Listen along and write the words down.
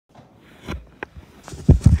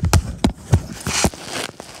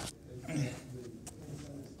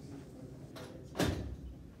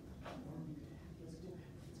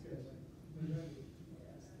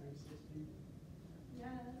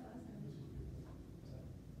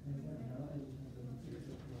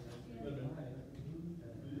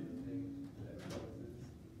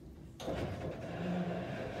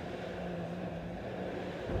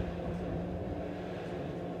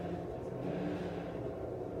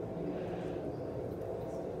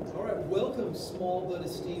All right, welcome, small but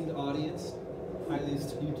esteemed audience. Highly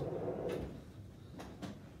esteemed.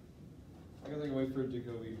 I guess I can wait for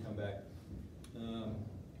Jacoby to come back.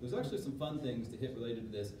 There's actually some fun things to hit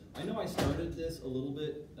related to this. I know I started this a little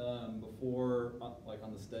bit before, like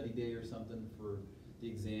on the study day or something for the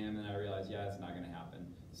exam, and I realized, yeah, it's not going to happen.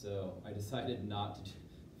 So I decided not to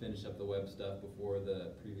finish up the web stuff before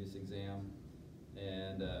the previous exam.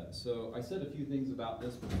 And so I said a few things about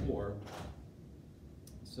this before.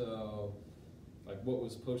 So, like what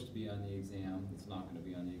was supposed to be on the exam, it's not going to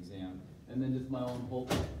be on the exam. And then just my own whole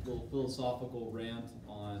little philosophical rant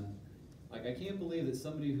on, like, I can't believe that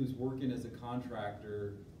somebody who's working as a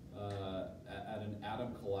contractor at an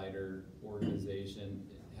atom collider organization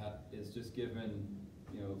is just given,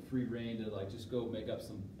 you know, free reign to like just go make up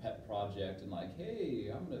some pet project and like, hey,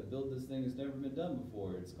 I'm going to build this thing that's never been done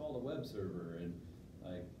before. It's called a web server, and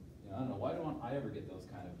like, I don't know, why don't I ever get those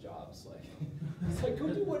kind of jobs? Like, it's like, go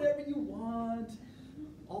do whatever you want,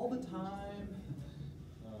 all the time.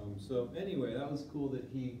 So anyway, that was cool that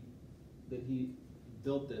he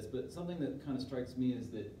built this, but something that kind of strikes me is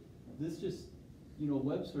that this just, you know,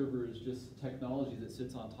 web server is just technology that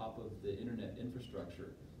sits on top of the internet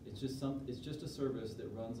infrastructure. It's just a service that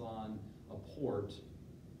runs on a port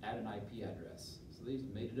at an IP address. So they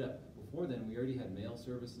just made it up. Before then, we already had mail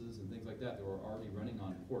services and things like that that were already running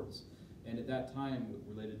on ports. And at that time,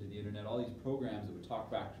 related to the internet, all these programs that would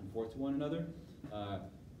talk back and forth to one another,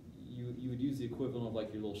 you would use the equivalent of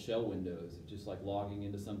like your little shell windows, just like logging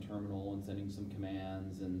into some terminal and sending some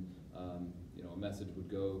commands, and you know, a message would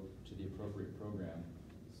go to the appropriate program.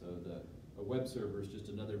 So a web server is just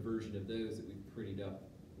another version of those that we've prettied up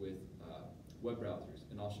with web browsers.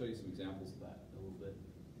 And I'll show you some examples of that a little bit.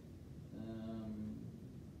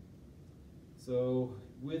 So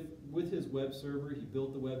with his web server, he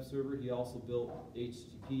built the web server. He also built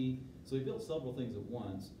HTTP. So he built several things at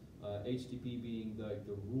once. HTTP being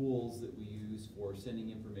the rules that we use for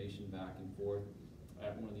sending information back and forth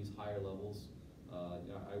at one of these higher levels.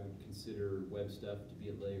 You know, I would consider web stuff to be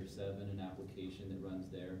at layer 7, an application that runs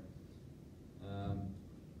there.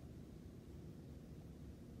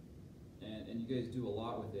 And you guys do a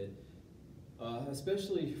lot with it,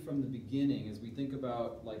 especially from the beginning as we think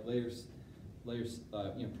about like layers, you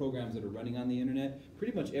know, programs that are running on the internet.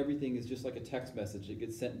 Pretty much everything is just like a text message that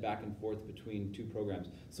gets sent back and forth between two programs.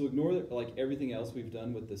 So ignore like everything else we've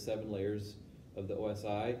done with the 7 layers of the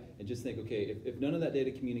OSI, and just think, okay, if none of that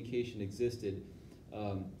data communication existed,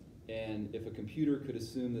 and if a computer could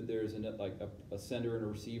assume that there's a sender and a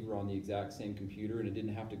receiver on the exact same computer and it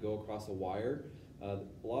didn't have to go across a wire, a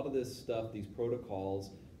lot of this stuff, these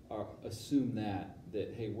protocols, assume that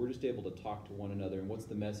hey, we're just able to talk to one another, and what's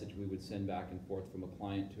the message we would send back and forth from a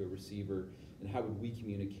client to a receiver, and how would we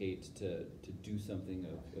communicate to do something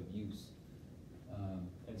of use.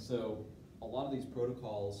 And so a lot of these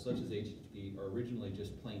protocols, such as HTTP, are originally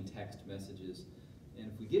just plain text messages.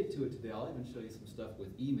 And if we get to it today, I'll even show you some stuff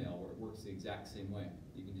with email where it works the exact same way.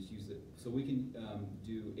 You can just use it. So we can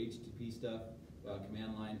do HTTP stuff,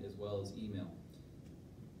 command line, as well as email.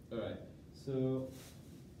 All right, so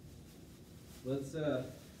let's,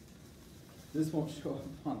 this won't show up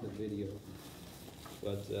on the video,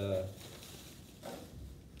 but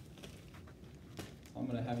I'm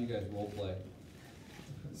going to have you guys role play.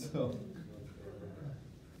 So,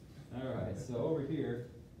 all right, so over here,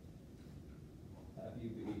 have you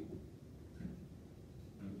be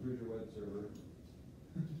here's your web server,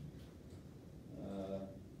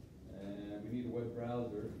 and we need a web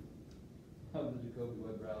browser. How's the Jacoby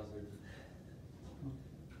web browser?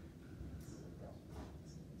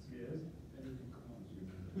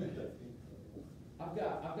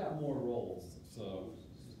 I've got more roles, so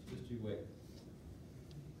just you wait.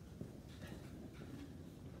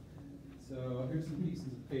 So here's some pieces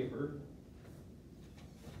of paper.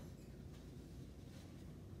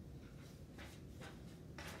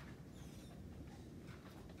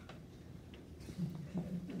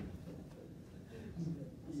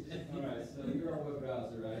 All right, so you're our web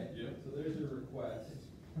browser, right? Yep. So there's your request.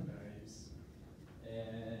 Nice.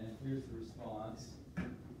 And here's the response.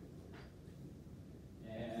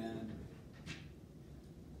 And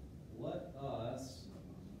let us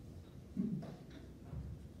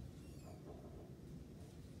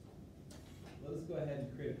go ahead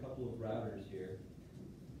and create a couple of routers here.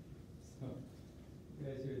 So you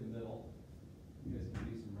guys here in the middle, you guys can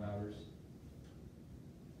do some routers.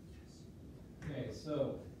 Okay,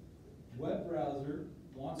 so web browser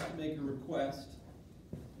wants to make a request,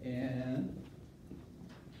 and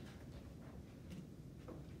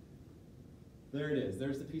there it is.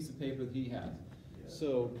 There's the piece of paper that he has.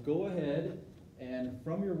 So go ahead And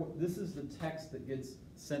from this is the text that gets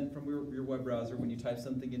sent from your web browser when you type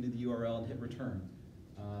something into the URL and hit return.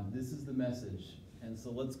 This is the message. And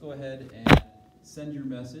so let's go ahead and send your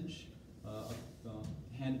message,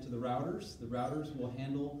 hand it to the routers. The routers will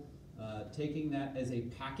handle taking that as a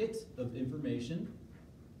packet of information.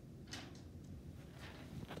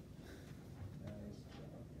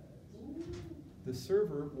 The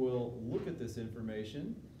server will look at this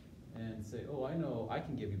information and say, oh, I know, I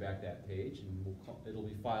can give you back that page, and it'll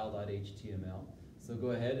be file.html. So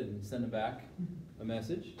go ahead and send them back a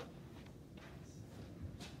message.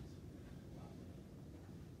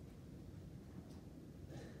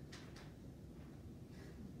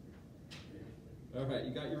 All right,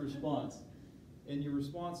 you got your response. And your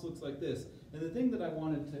response looks like this. And the thing that I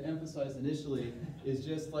wanted to emphasize initially is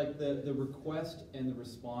just like the request and the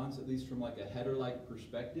response, at least from like a header-like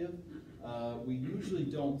perspective. We usually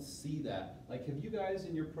don't see that. Like, have you guys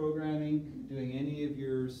in your programming, doing any of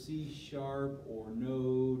your C# or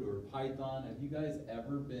Node or Python, have you guys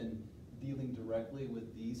ever been dealing directly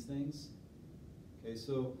with these things? Okay,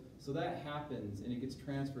 so that happens and it gets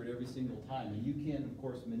transferred every single time. And you can, of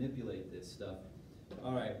course, manipulate this stuff.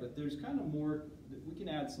 All right, but there's kind of more, we can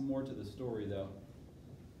add some more to the story though.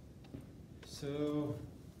 So,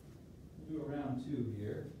 we'll do a round 2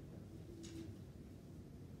 here.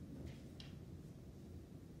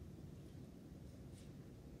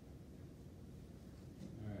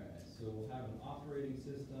 All right, so we'll have an operating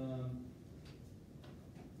system.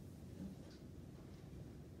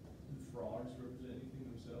 Do frogs represent anything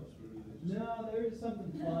themselves, or do they just... No, there's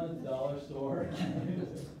something fun at the dollar store.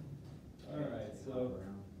 All right, so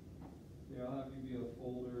yeah, I'll have you be a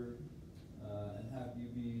folder, and have you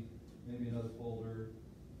be maybe another folder,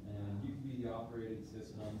 and you can be the operating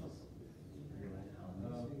system.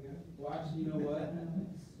 Well, actually, you know what?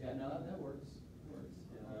 Yeah, no, that works.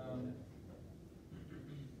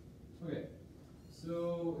 Okay,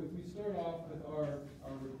 so if we start off with our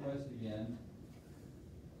request again.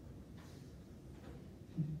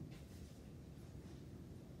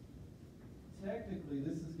 Technically,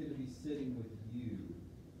 this is going to be sitting with you.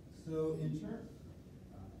 So in turn,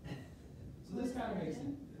 so this kind of makes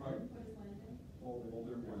it. Pardon?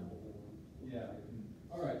 Folder one. Yeah.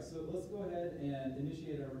 All right. So let's go ahead and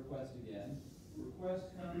initiate our request again. Request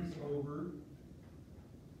comes over.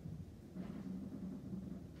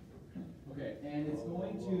 Okay, and it's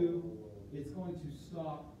going to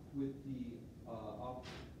stop with the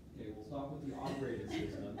we'll stop with the operating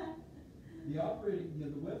system.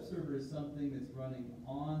 The web server is something that's running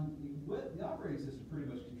on, the operating system pretty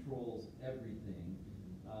much controls everything.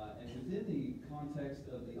 And within the context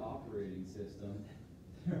of the operating system,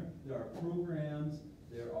 there are programs,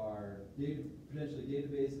 there are potentially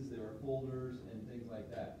databases, there are folders, and things like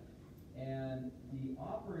that. And the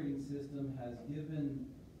operating system has given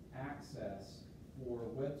access for a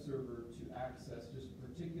web server to access just a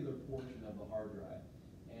particular portion of the hard drive.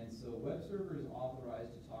 And so web server is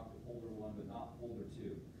authorized to talk to folder 1, but not folder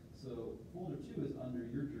 2. So folder 2 is under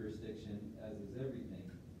your jurisdiction, as is everything,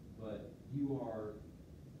 but you are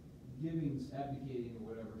abdicating or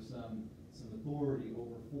whatever some authority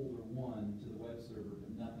over folder 1 to the web server, but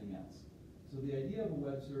nothing else. So the idea of a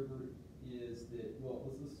web server is that, well,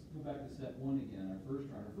 let's go back to step 1 again, our first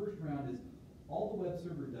round. Our first round is all the web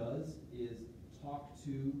server does is talk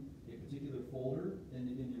to a particular folder in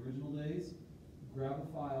the original days, grab a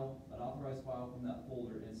file, an authorized file from that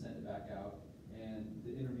folder, and send it back out. And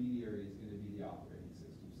the intermediary is going to be the operating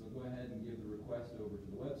system. So go ahead and give the request over to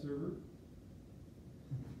the web server.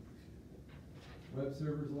 Web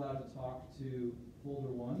server is allowed to talk to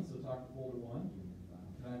folder 1, so talk to folder 1.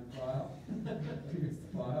 Can I have the file? Here's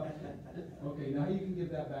the file. Okay, now you can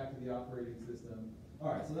give that back to the operating system.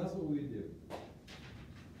 All right, so that's what we would do.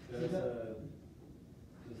 Does the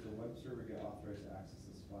web server get authorized to access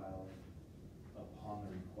this file upon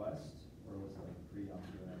the request, or was it like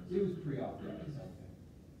pre-authorized? It was pre-authorized. Okay.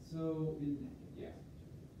 So,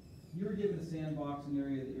 you were given a sandbox, an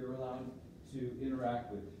area that you're allowed to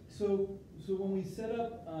interact with. So when we set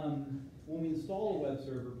up, when we install a web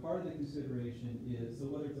server, part of the consideration is, so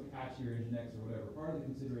whether it's Apache or Nginx or whatever, part of the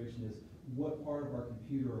consideration is what part of our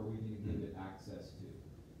computer are we going to give it access to.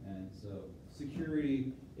 And so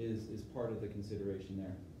security is part of the consideration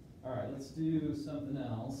there. All right, let's do something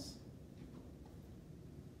else.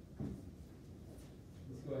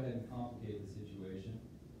 Let's go ahead and complicate the situation.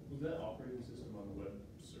 Was that operating system on the web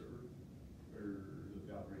server, or is it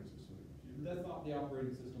the operating system on the computer? That's not the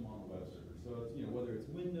operating system on the web server. So it's, whether it's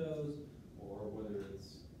Windows or whether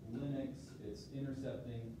it's Linux, it's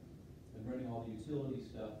intercepting and running all the utility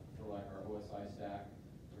stuff for like our OSI stack,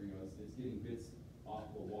 or it's getting bits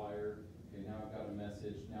off the wire, okay, Okay, now I've got a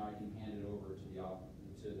message. Now I can hand it over to the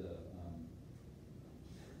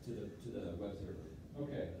web server.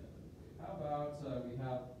 Okay. How about we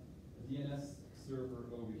have a DNS server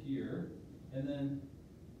over here, and then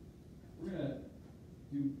we're gonna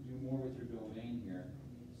do more with your domain here.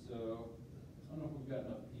 So I don't know if we've got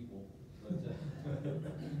enough people, but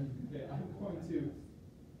okay,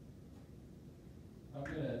 I'm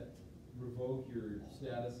gonna revoke your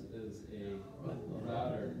status as a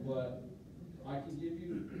router, but I can make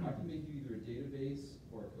you either a database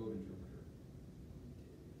or a code interpreter.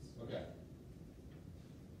 Okay.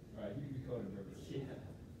 All right, you can be code interpreter. Yeah.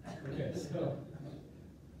 Okay, so,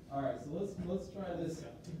 all right, so let's try this.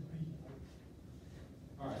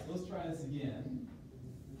 All right, so let's try this again.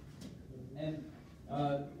 And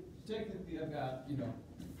technically, I've got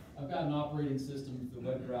an operating system with the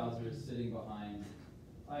web browser sitting behind.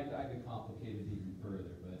 I could complicate it even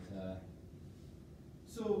further, but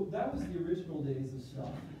so that was the original days of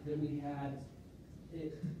stuff that we had.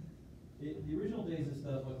 The original days of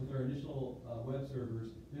stuff, like with our initial web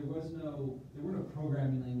servers, there were no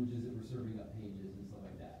programming languages that were serving up pages and stuff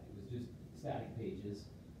like that. It was just static pages.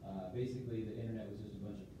 Basically, the internet was just a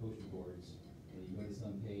bunch of poster boards. And you go to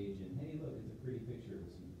some page and hey, look, it's a pretty picture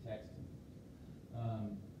with some text.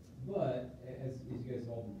 But as you guys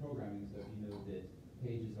have all been programming stuff, you know that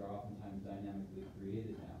pages are oftentimes dynamically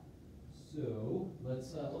created now. So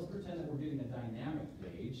let's pretend that we're getting a dynamic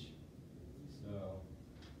page. So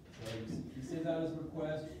you send out as a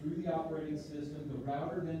request through the operating system. The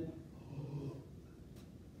router then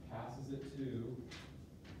passes it to,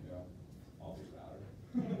 I'll be router.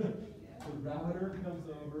 The router comes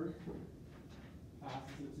over,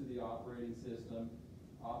 passes it to the operating system.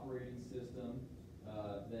 Operating system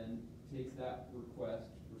then takes that request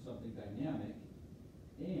for something dynamic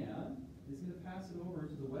and is going to pass it over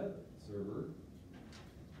to the web server.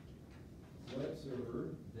 Web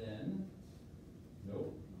server then,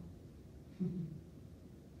 nope.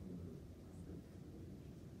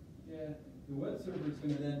 Yeah, the web server is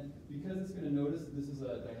going to then, because it's going to notice that this is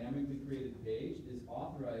a dynamically created page, is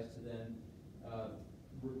authorized to then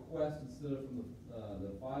request, instead of from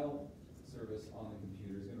the file service on the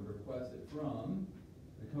computer, is going to request it from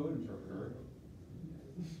the code interpreter.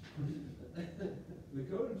 The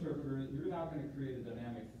code interpreter, you're now going to create a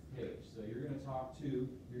dynamic page. So you're going to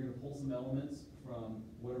pull some elements from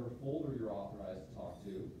whatever folder you're authorized to talk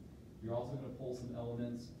to. You're also going to pull some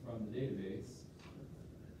elements from the database.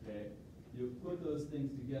 Okay, you put those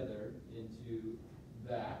things together into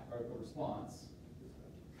that, or a response.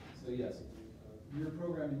 So yes, your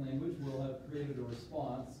programming language will have created a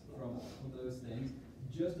response from those things.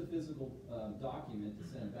 Just a physical document to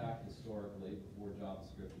send back historically before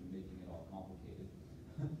JavaScript and making it all complicated.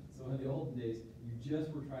 So in the olden days, you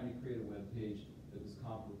just were trying to create a web page that was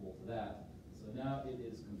comparable to that. So now it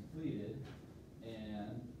is completed,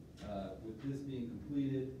 and with this being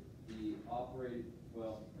completed, it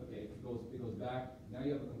goes back. Now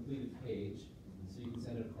you have a completed page, so you can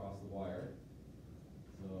send it across the wire.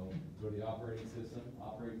 So go to the operating system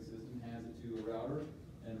hands it to a router,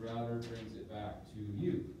 and router brings it back to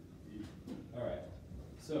you. All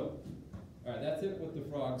right, that's it with the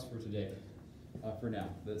frogs for today, for now.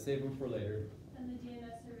 But save them for later. And the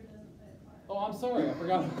DNS server doesn't play a part. Oh, I'm sorry, I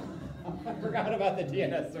forgot. I forgot about the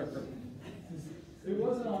DNS server. It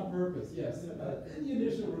wasn't on purpose, yes. In the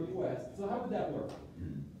initial request, so how would that work?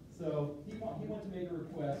 So he wants to make a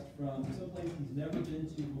request from someplace he's never been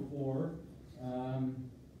to before.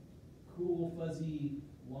 Cool fuzzy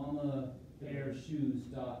llama bear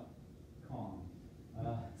shoes.com.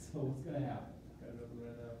 So what's going to happen? Got nothing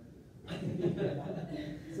right now.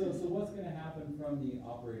 So what's going to happen from the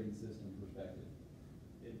operating system perspective?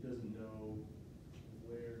 It doesn't know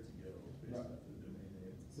where to go based Right. off the domain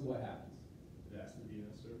name. So what happens? It asks the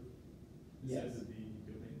DNS server. It Yes. says the domain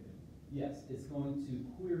name. Yes, it's going to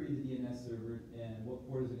query the DNS server, and what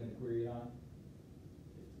port is it going to query it on?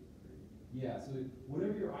 53. Yeah, so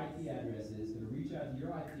whatever your IP address is, going to reach out to your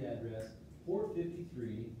IP address, port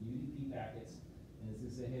 53, UDP packets, and it's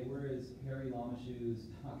going to say, hey, where is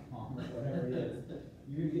HairyLlamaShoes.com or whatever it is.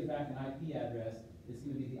 You're going to get back an IP address. It's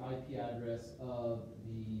going to be the IP address of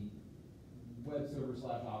the web server /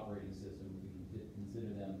 operating system, if we can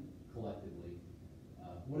consider them collectively.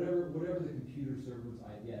 Whatever the computer server's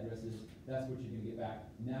IP address is, that's what you're going to get back.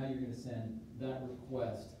 Now you're going to send that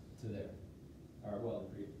request to there.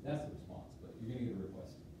 That's the response, but you're going to get a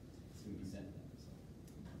request. It's going to be sent to them. So.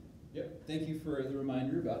 Yep, thank you for the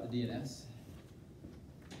reminder about the DNS.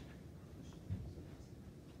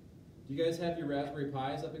 Do you guys have your Raspberry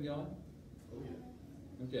Pis up and going? Oh,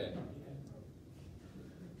 yeah. Okay.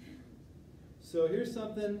 So here's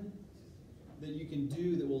something that you can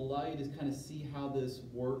do that will allow you to kind of see how this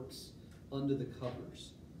works under the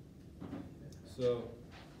covers. So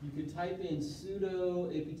you could type in sudo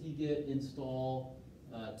apt-get install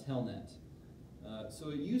telnet. So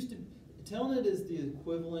it used to, telnet is the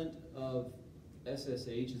equivalent of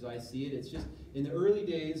SSH as I see it. It's just, in the early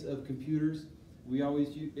days of computers, we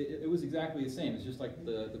always used, it was exactly the same. It's just like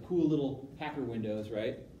the cool little hacker windows,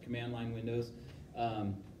 right? Command line windows.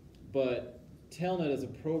 But telnet as a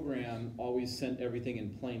program always sent everything in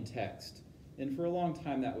plain text. And for a long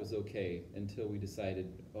time that was okay until we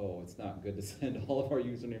decided, oh, it's not good to send all of our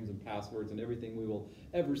usernames and passwords and everything we will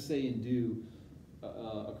ever say and do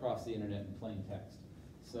across the internet in plain text.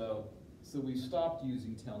 So we stopped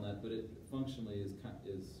using telnet, but it functionally is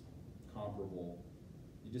comparable.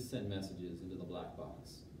 You just send messages into the black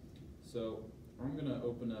box. So I'm going to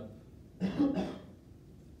open up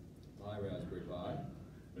my Raspberry Pi.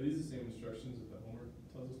 Are these the same instructions that the homework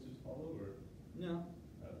tells us to follow, or? No.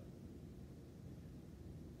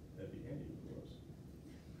 That'd be handy if it was.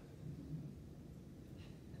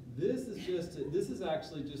 This is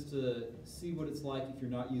actually just to see what it's like if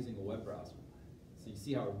you're not using a web browser. So you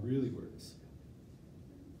see how it really works.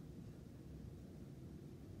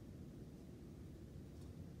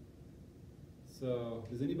 So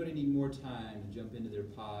does anybody need more time to jump into their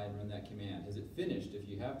Pi and run that command? Has it finished if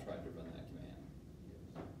you have tried to run that command?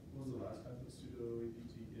 What was the last time? The sudo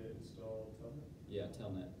apt-get install telnet? Yeah,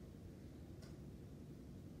 telnet.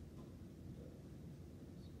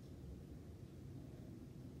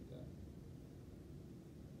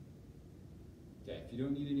 Okay, if you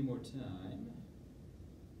don't need any more time,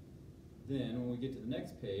 then when we get to the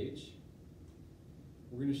next page,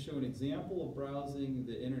 we're going to show an example of browsing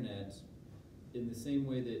the internet in the same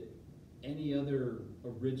way that any other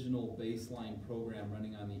original baseline program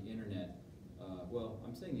running on the internet, well,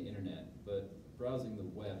 I'm saying the internet, but browsing the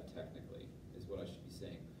web technically is what I should be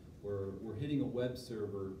saying. We're hitting a web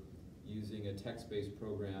server using a text-based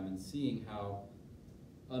program and seeing how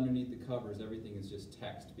underneath the covers everything is just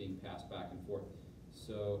text being passed back and forth.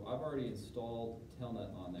 So I've already installed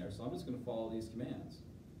telnet on there, so I'm just going to follow these commands.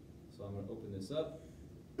 So I'm going to open this up.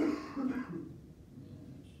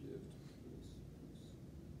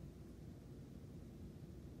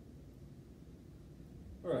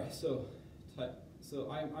 All right, so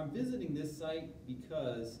I'm visiting this site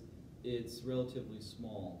because it's relatively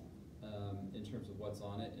small in terms of what's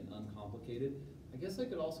on it and uncomplicated. I guess I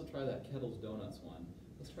could also try that Kettles Donuts one.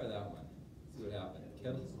 Let's try that one. See what happens.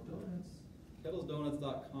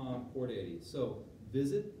 KettlesDonuts.com, port 80. So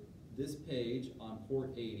visit this page on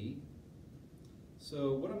port 80.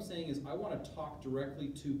 So what I'm saying is I want to talk directly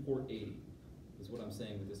to port 80 is what I'm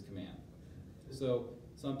saying with this command. So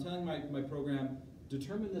I'm telling my program,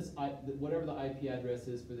 determine this whatever the IP address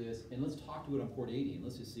is for this, and let's talk to it on port 80, and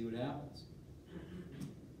let's just see what happens.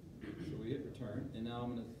 So we hit return, and now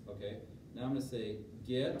I'm going to say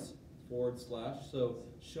get / so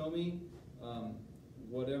show me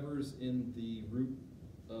whatever's in the root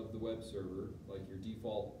of the web server, like your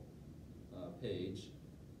default page,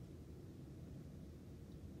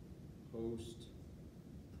 host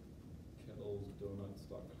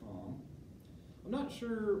kettlesdonuts.com. I'm not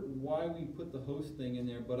sure why we put the host thing in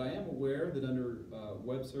there, but I am aware that under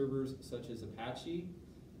web servers such as Apache,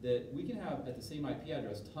 that we can have at the same IP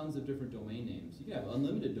address tons of different domain names. You can have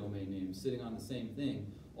unlimited domain names sitting on the same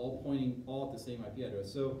thing, all pointing at the same IP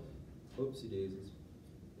address. So, oopsie daisies.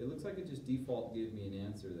 It looks like it just default gave me an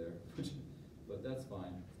answer there, but that's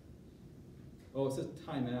fine. Oh, it says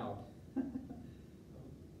timeout.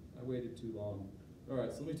 I waited too long. All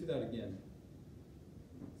right, so let me do that again.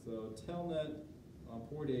 So telnet on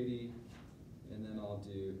port 80, and then I'll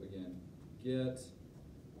do, again, get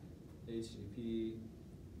HTTP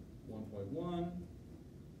 1.1,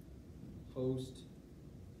 host,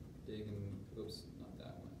 oops, not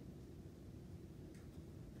that one,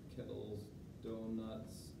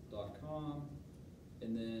 kettlesdonuts.com,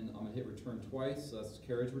 and then I'm going to hit return twice, so that's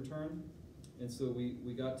carriage return. And so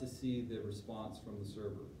we got to see the response from the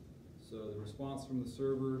server. So the response from the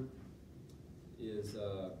server is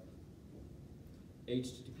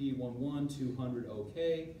HTTP 11200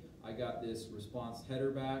 OK. I got this response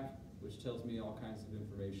header back, which tells me all kinds of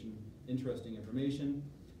information, interesting information.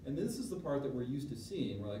 And this is the part that we're used to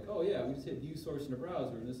seeing. We're like, oh yeah, we just hit view source in a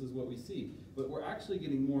browser and this is what we see. But we're actually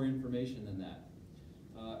getting more information than that.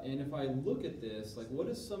 And if I look at this, like what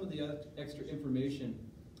is some of the extra information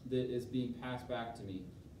that is being passed back to me?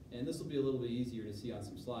 And this will be a little bit easier to see on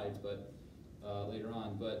some slides, but later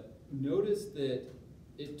on. But notice that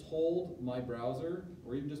it told my browser,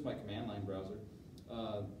 or even just my command line browser,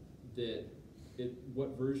 that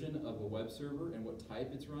what version of a web server and what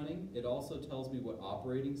type it's running. It also tells me what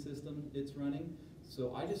operating system it's running.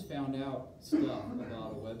 So I just found out stuff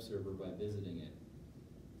about a web server by visiting it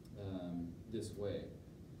this way.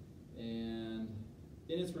 And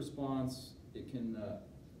in its response, it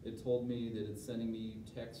told me that it's sending me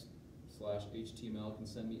text/HTML, can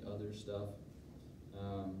send me other stuff.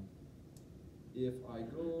 If I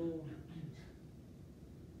go,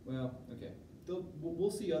 well, okay.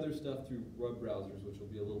 We'll see other stuff through web browsers, which will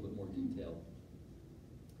be a little bit more detailed.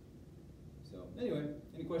 So anyway,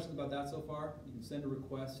 any questions about that so far? You can send a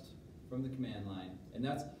request from the command line. And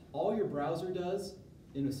that's all your browser does.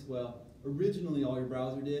 Originally all your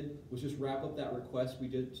browser did was just wrap up that request we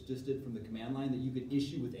just did from the command line that you could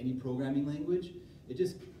issue with any programming language. It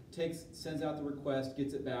just sends out the request,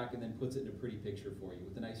 gets it back, and then puts it in a pretty picture for you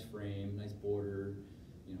with a nice frame, nice border,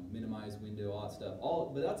 minimize window, all that stuff.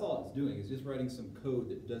 But that's all it's doing, is just writing some code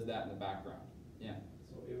that does that in the background. Yeah.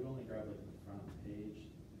 So it would only grab like the front page.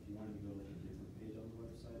 If you wanted to go like a different page on the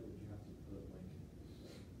website, would you have to put like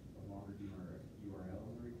a longer URL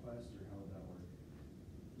in the request, or how would that work?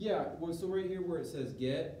 Yeah, well, so right here where it says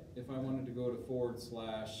get, if I wanted to go to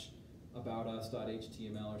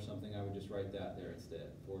 /aboutus.html or something, I would just write that there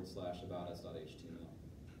instead, /aboutus.html.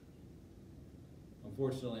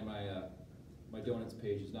 Unfortunately, my donuts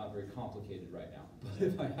page is not very complicated right now, but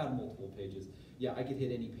if I had multiple pages, yeah, I could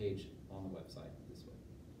hit any page on the website this way.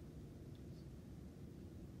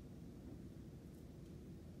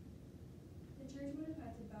 The church would have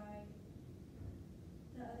had to buy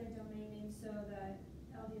the other domain name so that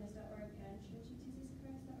LDS.org and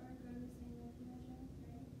churchofjesuschrist.org go to the same IP address,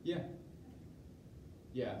 right? Yeah.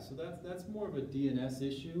 Yeah, so that's more of a DNS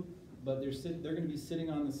issue, but they're going to be sitting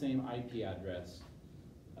on the same IP address.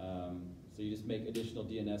 So you just make additional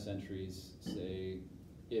DNS entries, say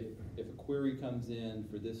if a query comes in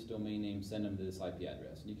for this domain name, send them to this IP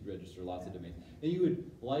address. And you could register lots of domains. And you would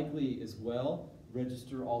likely as well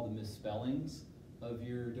register all the misspellings of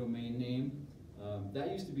your domain name.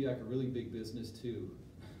 That used to be like a really big business too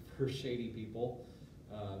for shady people.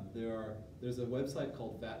 There's a website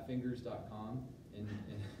called fatfingers.com and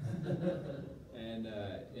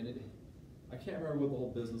I can't remember what the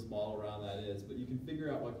whole business model around that is, but you can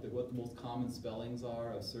figure out what the most common spellings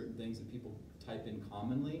are of certain things that people type in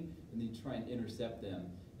commonly, and then you try and intercept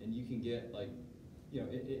them, and you can get like,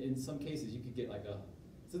 in some cases you could get like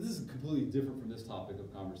so this is completely different from this topic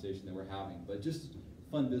of conversation that we're having, but just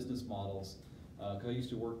fun business models. Because I used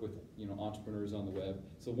to work with entrepreneurs on the web.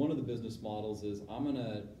 So one of the business models is I'm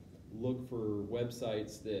gonna look for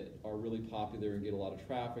websites that are really popular and get a lot of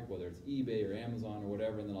traffic, whether it's eBay or Amazon or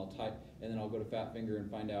whatever, and then I'll go to Fatfinger and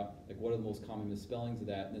find out like what are the most common misspellings of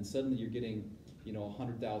that, and then suddenly you're getting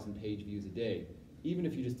 100,000 page views a day. Even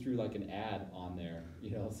if you just threw like an ad on there,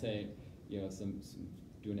 saying some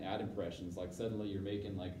doing ad impressions, like suddenly you're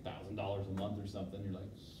making like $1,000 a month or something. You're like,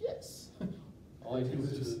 yes. All I did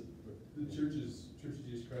was just the Church of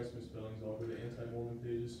Jesus Christ misspellings all go to anti-Mormon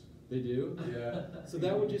pages. They do? Yeah. So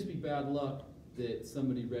that would just be bad luck that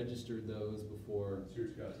somebody registered those before.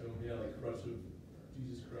 Church got to them. Yeah, like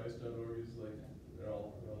crushofjesuschrist.org is like, they're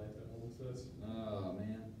all anti-Mormon stuff. Oh,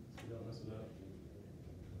 man. So don't mess with that.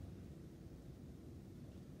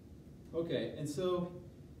 Okay, and so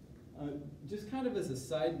just kind of as a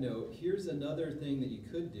side note, here's another thing that you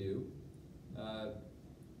could do.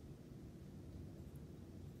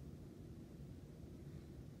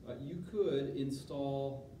 You could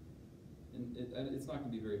install, and it's not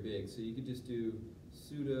going to be very big, so you could just do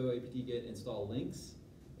sudo apt-get install links,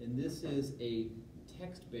 and this is a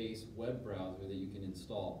text-based web browser that you can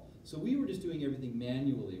install. So we were just doing everything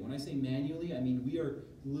manually. When I say manually, I mean we are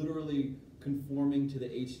literally conforming to the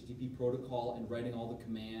HTTP protocol and writing all the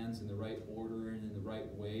commands in the right order and in the right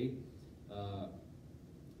way.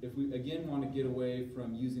 If we again want to get away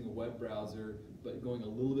from using a web browser, but going a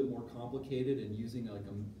little bit more complicated and using like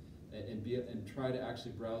and try to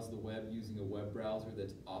actually browse the web using a web browser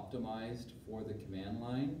that's optimized for the command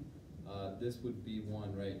line, this would be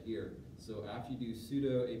one right here. So after you do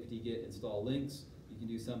sudo apt-get install links, you can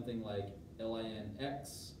do something like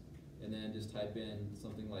linx, and then just type in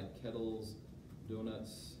something like kettles,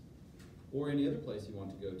 donuts, or any other place you want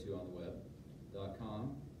to go to on the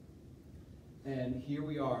web.com. And here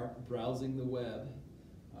we are browsing the web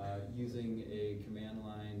using a command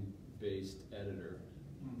line based editor.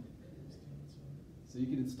 So you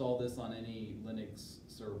can install this on any Linux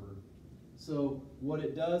server. So what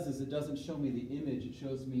it does is it doesn't show me the image, it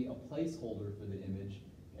shows me a placeholder for the image,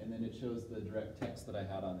 and then it shows the direct text that I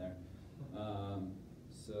had on there.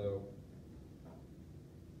 So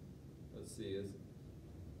let's see,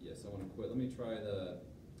 yes, I want to quit. Let me try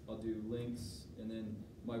I'll do links And then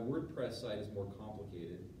my WordPress site is more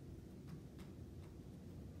complicated.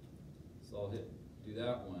 So I'll do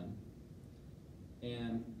that one.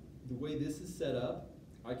 And the way this is set up,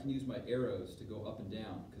 I can use my arrows to go up and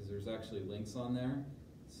down because there's actually links on there.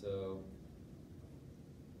 So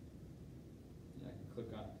yeah, I can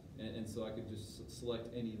click on, and so I could just select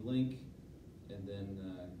any link and then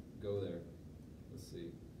go there. Let's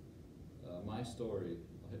see, my story.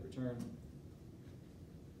 I'll hit return.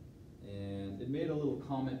 And it made a little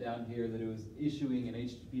comment down here that it was issuing an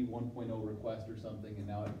HTTP 1.0 request or something, and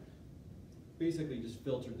now it basically just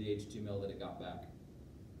filtered the HTML that it got back.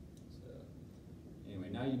 So anyway,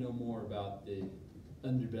 now you know more about the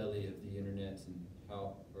underbelly of the internet and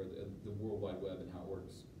how, or the World Wide Web and how it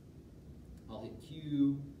works. I'll hit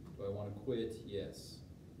Q. Do I want to quit? Yes.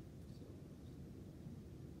 So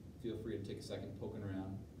feel free to take a second poking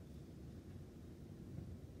around.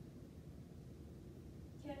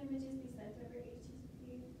 Can images be sent over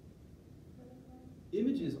HTTP protocol?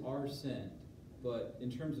 Images are sent, but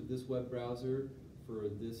in terms of this web browser, for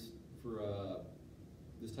this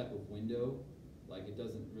type of window, like it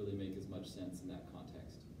doesn't really make as much sense in that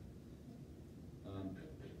context.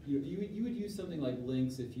 You would use something like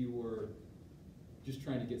links if you were just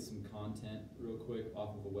trying to get some content real quick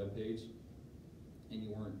off of a web page and you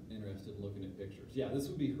weren't interested in looking at pictures. Yeah, this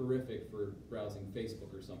would be horrific for browsing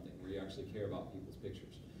Facebook or something where you actually care about people's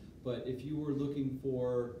pictures. But if you were looking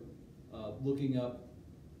for looking up,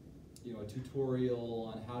 you know, a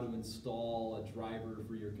tutorial on how to install a driver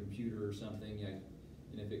for your computer or something, and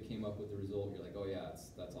if it came up with the result, you're like, oh yeah,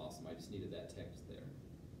 that's awesome. I just needed that text there.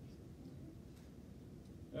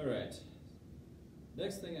 All right.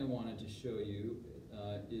 Next thing I wanted to show you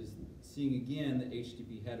is seeing again the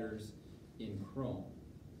HTTP headers in Chrome.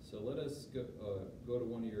 So let us go to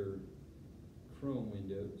one of your Chrome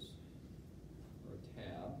windows or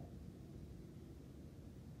tab.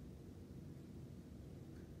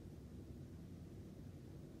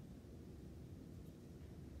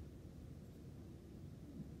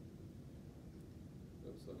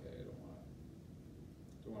 Oops, okay, I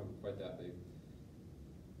don't want to go quite that big.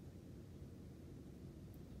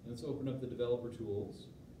 Let's open up the developer tools.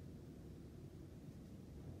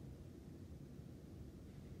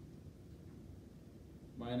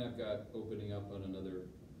 Mine I've got opening up on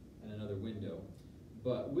another window.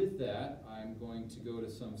 But with that, I'm going to go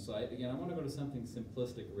to some site. Again, I want to go to something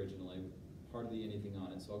simplistic originally, hardly anything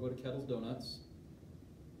on it. So I'll go to Kettle's Donuts.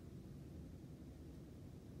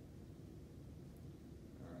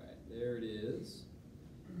 All right, there it is.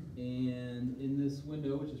 And in this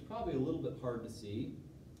window, which is probably a little bit hard to see,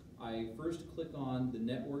 I first click on the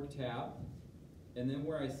network tab, and then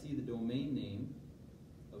where I see the domain name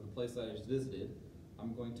of the place that I just visited,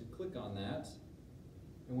 I'm going to click on that.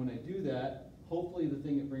 And when I do that, hopefully the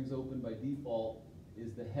thing it brings open by default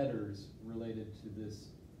is the headers related to this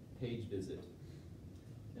page visit.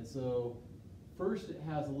 And so first it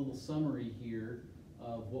has a little summary here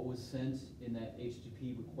of what was sent in that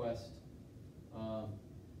HTTP request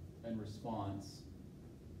and response,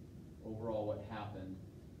 overall what happened.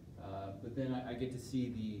 But then I get to see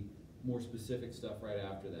the more specific stuff right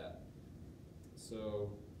after that.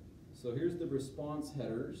 So here's the response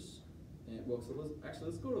headers. And well, so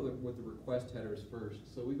let's go to with the request headers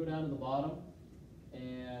first. So we go down to the bottom,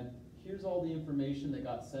 and here's all the information that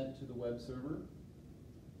got sent to the web server.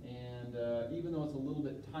 And even though it's a little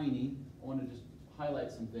bit tiny, I want to just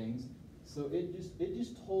highlight some things. So it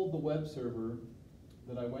just told the web server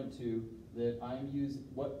that I went to that I'm using,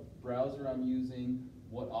 what browser I'm using,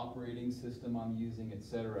 what operating system I'm using,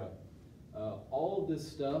 etc. All of this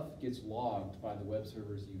stuff gets logged by the web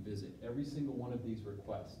servers you visit, every single one of these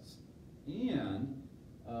requests. And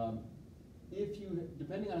if you,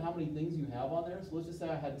 depending on how many things you have on there, so let's just say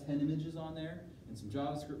I had 10 images on there and some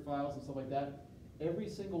JavaScript files and stuff like that, every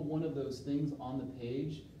single one of those things on the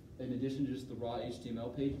page, in addition to just the raw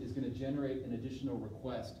HTML page, is going to generate an additional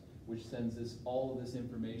request which sends all of this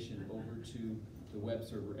information over to the web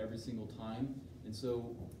server every single time. And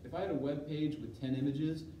so if I had a web page with 10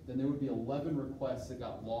 images, then there would be 11 requests that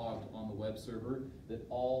got logged on the web server that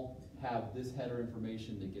all have this header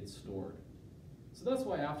information that gets stored. So that's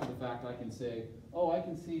why after the fact I can say, oh, I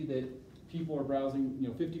can see that people are browsing,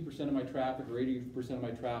 50% of my traffic or 80% of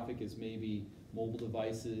my traffic is maybe mobile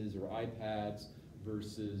devices or iPads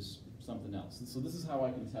versus something else. And so this is how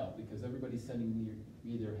I can tell, because everybody's sending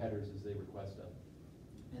me their headers as they request them.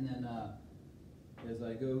 And then as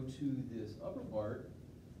I go to this upper part,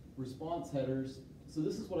 response headers, so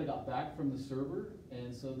this is what I got back from the server,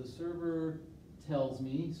 and so the server tells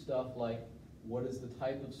me stuff like what is the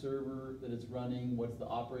type of server that it's running, what's the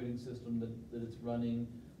operating system that it's running,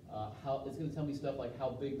 It's gonna tell me stuff like how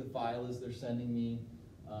big the file is they're sending me,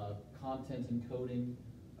 content encoding.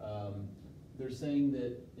 They're saying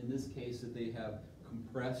that in this case that they have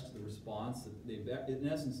compressed the response, that they've in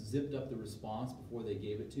essence zipped up the response before they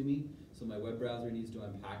gave it to me, so my web browser needs to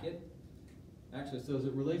unpack it. Actually, so as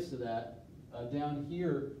it relates to that, down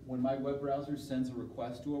here, when my web browser sends a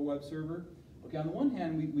request to a web server, okay, on the one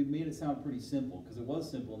hand, we've made it sound pretty simple, because it was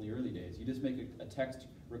simple in the early days. You just make a text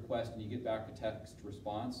request and you get back a text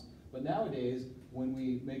response. But nowadays, when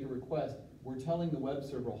we make a request, we're telling the web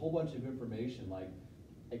server a whole bunch of information, like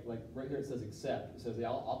right here it says accept. It says, yeah,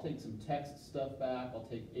 I'll take some text stuff back, I'll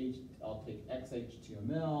take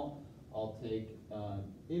XHTML, I'll take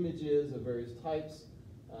images of various types,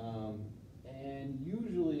 and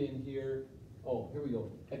usually in here, oh, here we go,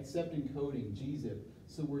 accept encoding, gzip.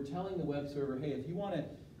 So we're telling the web server, hey, if you want to,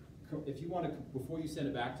 before you send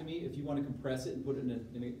it back to me, if you want to compress it and put it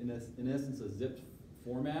in essence a zipped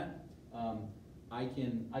format, I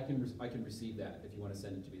can receive that if you want to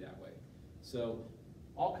send it to me that way. So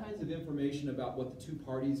all kinds of information about what the two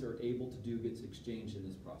parties are able to do gets exchanged in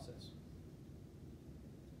this process.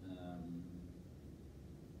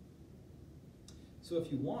 So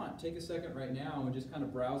if you want, take a second right now and just kind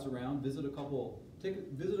of browse around, visit a couple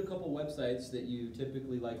websites that you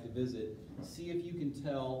typically like to visit. See if you can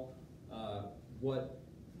tell what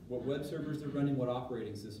web servers they're running, what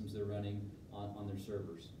operating systems they're running on their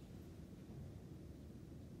servers.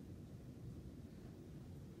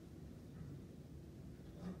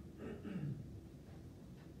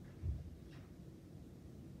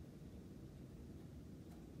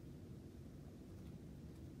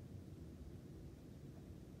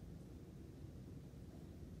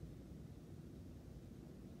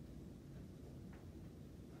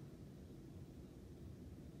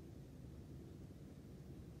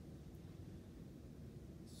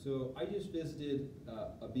 So I just visited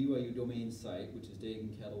a BYU domain site, which is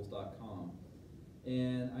dagankettles.com,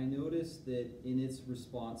 and I noticed that in its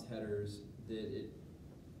response headers that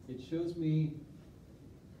it shows me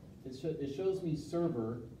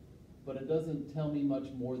server, but it doesn't tell me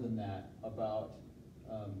much more than that about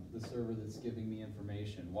the server that's giving me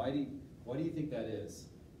information. Why do you think that is?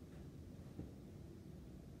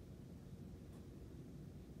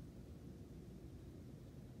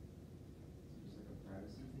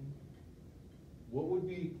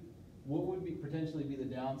 What would be potentially be the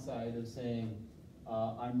downside of saying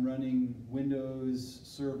I'm running Windows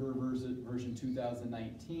Server version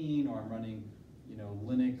 2019, or I'm running,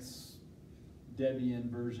 Linux Debian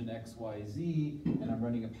version XYZ, and I'm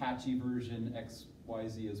running Apache version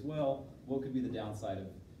XYZ as well? What could be the downside of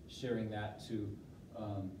sharing that to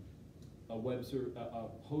a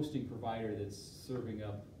hosting provider that's serving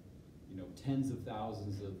up, tens of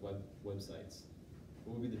thousands of websites?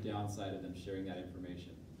 What would be the downside of them sharing that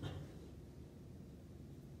information?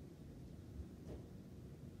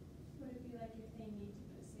 Would it be like if they need to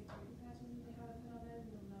put security patches that they haven't put on there,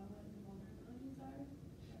 you'll know what the vulnerabilities are?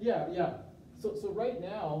 Yeah. So right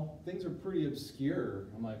now, things are pretty obscure.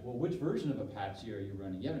 I'm like, well, which version of Apache are you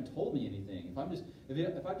running? You haven't told me anything.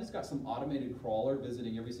 If I've just got some automated crawler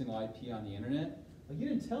visiting every single IP on the internet, like, you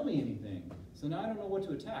didn't tell me anything. So now I don't know what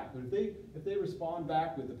to attack. But if they respond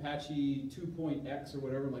back with Apache 2.x or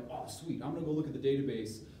whatever, I'm like, oh sweet, I'm gonna go look at the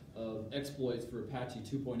database of exploits for Apache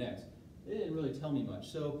 2.x. They didn't really tell me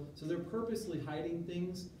much. So they're purposely hiding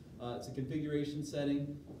things. It's a configuration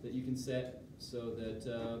setting that you can set so that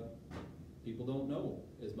people don't know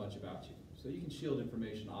as much about you. So you can shield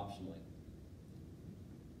information optionally.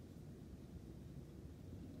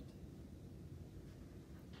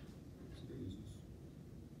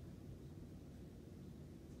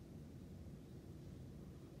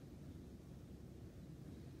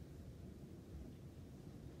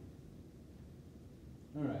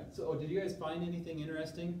 All right, so did you guys find anything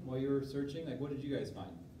interesting while you were searching? Like, what did you guys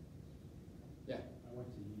find? Yeah. I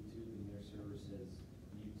went to YouTube and their server says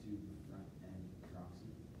YouTube front end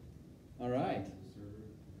proxy. All right. The server,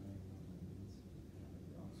 I don't know what that means.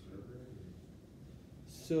 Their own server.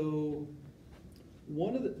 So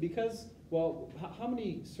how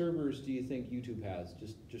many servers do you think YouTube has?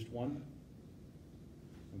 Just one?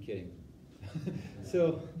 I'm kidding.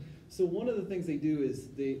 So one of the things they do is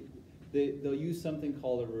they'll use something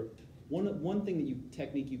called one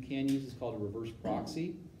technique you can use is called a reverse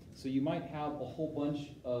proxy. So you might have a whole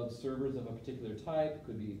bunch of servers of a particular type,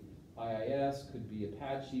 could be IIS, could be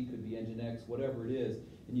Apache, could be Nginx, whatever it is,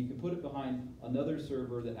 and you can put it behind another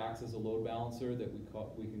server that acts as a load balancer that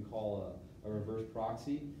we can call a reverse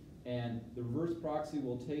proxy. And the reverse proxy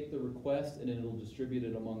will take the request and it'll distribute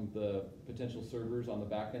it among the potential servers on the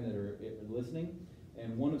back end that are listening.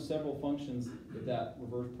 And one of several functions that that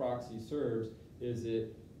reverse proxy serves is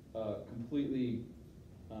it completely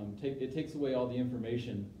it takes away all the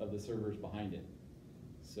information of the servers behind it.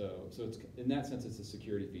 So it's, in that sense, it's a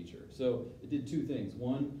security feature. So it did two things.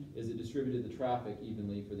 One is it distributed the traffic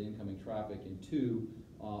evenly for the incoming traffic, and two,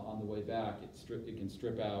 on the way back, it can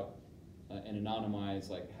strip out and anonymize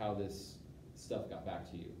like how this stuff got back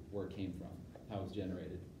to you, where it came from, how it was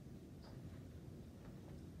generated.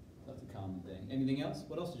 That's a common thing. Anything else?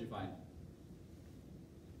 What else did you find?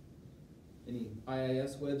 Any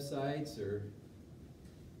IIS websites or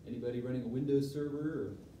anybody running a Windows server?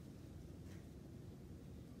 Or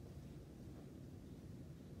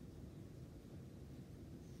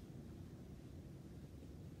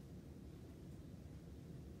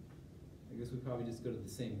I guess we probably just go to the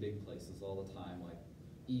same big places all the time, like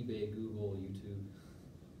eBay, Google, YouTube.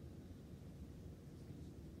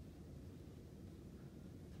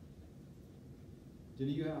 Did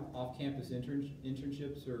you have off-campus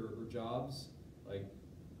internships or jobs? Like,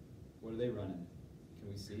 what are they running?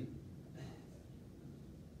 Can we see?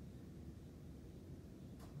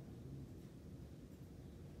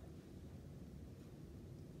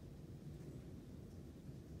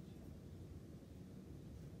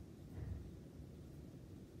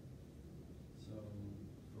 So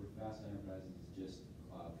for Fast Enterprise, it's just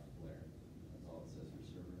Cloudflare. That's all it says for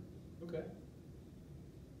server. Okay.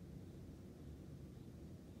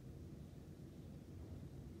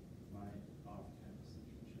 My off-campus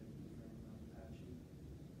internship is from Apache.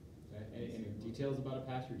 Any details about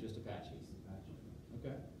Apache or just Apache? Just Apache.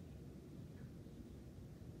 Okay.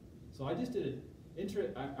 So I just did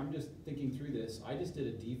I'm just thinking through this. I just did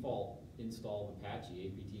a default install of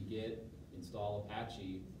Apache, apt-get install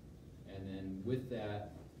Apache, and then with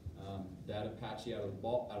that, that Apache out of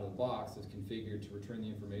the box is configured to return the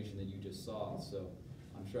information that you just saw. So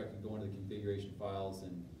I'm sure I could go into the configuration files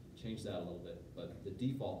and change that a little bit, but the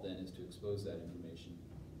default then is to expose that information.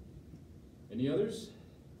 Any others?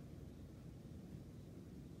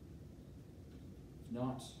 If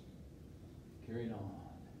not, carrying on.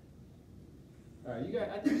 All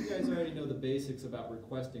right, I think you guys already know the basics about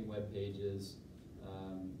requesting web pages.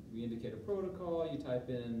 We indicate a protocol, you type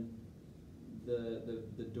in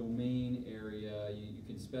the domain area, you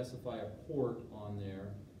can specify a port on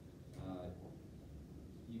there.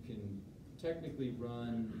 You can technically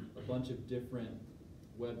run a bunch of different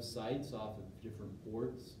websites off of different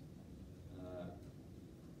ports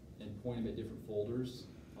and point them at different folders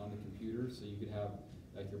on the computer. So you could have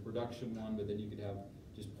like your production one, but then you could have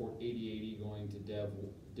just port 8080 going to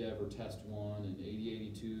dev or test one, and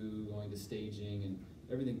 8082 going to staging, and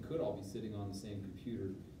everything could all be sitting on the same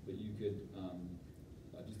computer, but you could,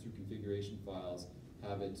 just through configuration files,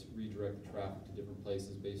 have it redirect the traffic to different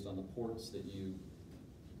places based on the ports that you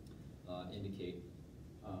indicate.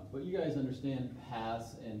 But you guys understand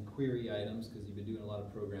paths and query items because you've been doing a lot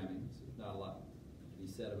of programming, so there's not a lot to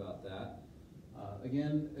be said about that.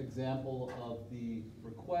 Again, example of the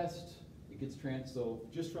request. It gets so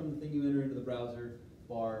just from the thing you enter into the browser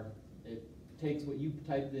bar, it takes what you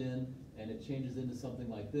typed in and it changes into something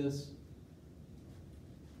like this,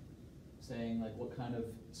 saying like what kind of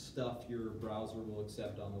stuff your browser will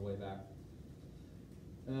accept on the way back.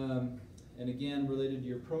 And again, related to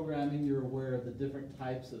your programming, you're aware of the different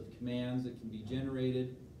types of commands that can be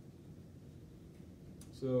generated.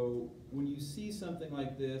 So when you see something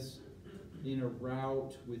like this in a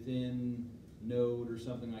route within Node or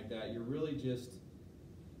something like that, you're really just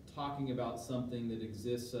talking about something that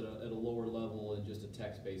exists at a lower level in just a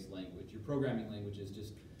text-based language. Your programming language is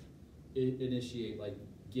just initiate like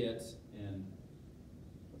get and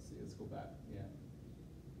let's go back, yeah.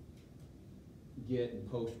 Get and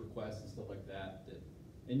post requests and stuff like that,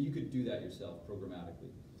 and you could do that yourself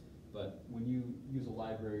programmatically. But when you use a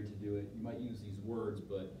library to do it, you might use these words,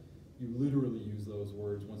 but you literally use those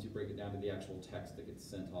words once you break it down to the actual text that gets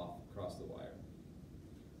sent off across the wire.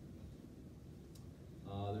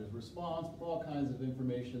 There's response with all kinds of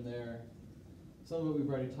information there. Some of it we've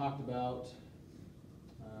already talked about.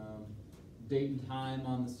 Date and time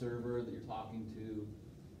on the server that you're talking to,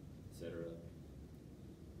 etc.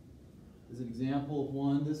 As an example of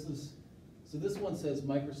one, so this one says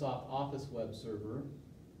Microsoft Office Web Server.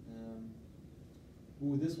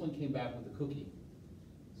 This one came back with a cookie.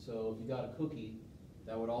 So if you got a cookie,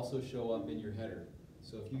 that would also show up in your header.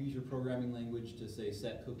 So if you use your programming language to say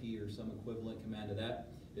set cookie or some equivalent command to that,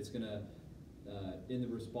 it's going to, in the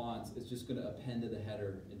response, it's just going to append to the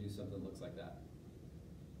header and do something that looks like that.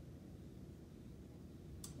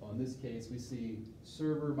 Well, in this case, we see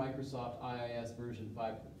server Microsoft IIS version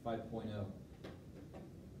 5.0.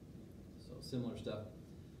 So similar stuff.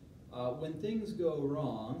 When things go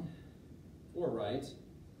wrong, or right,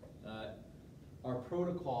 our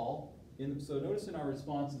protocol, so notice in our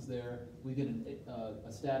responses there, we get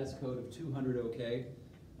a status code of 200 OK.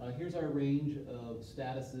 Here's our range of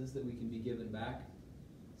statuses that we can be given back.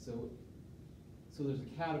 So there's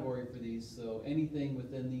a category for these, so anything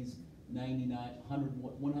within these 99,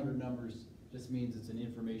 100 numbers just means it's an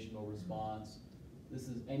informational response. This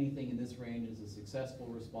is anything in this range is a successful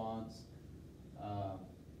response.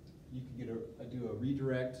 You can do a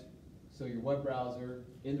redirect, so your web browser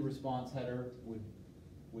in the response header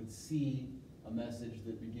would see a message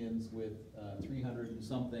that begins with 300 and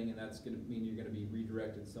something, and that's going to mean you're going to be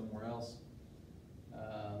redirected somewhere else.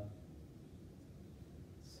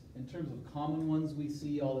 In terms of common ones we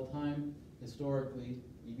see all the time, historically,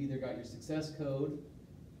 you've either got your success code,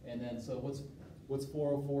 and then so what's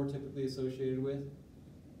 404 typically associated with?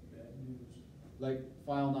 Bad news. Like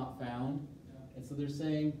file not found. And so they're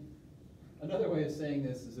saying, another way of saying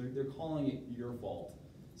this is they're calling it your fault.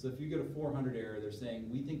 So if you get a 400 error, they're saying,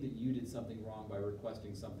 we think that you did something wrong by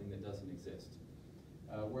requesting something that doesn't exist.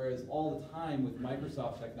 Whereas all the time with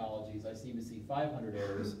Microsoft technologies, I seem to see 500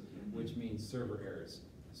 errors, which means server errors.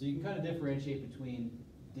 So you can kind of differentiate between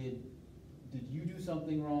did you do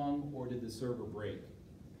something wrong or did the server break?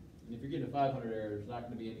 And if you're getting a 500 error, there's not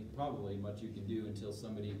going to be probably much you can do until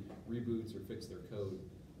somebody reboots or fixes their code.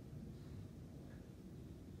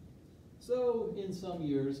 So in some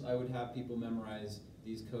years, I would have people memorize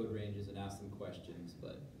these code ranges and ask them questions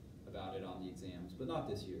about it on the exams, but not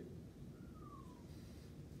this year.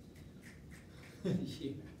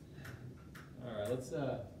 Yeah. All right, let's.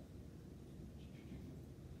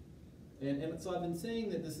 And so I've been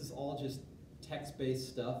saying that this is all just text-based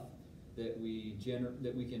stuff that we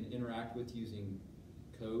can interact with using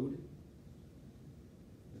code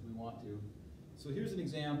if we want to. So here's an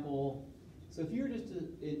example. So if you're just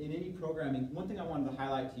in any programming, one thing I wanted to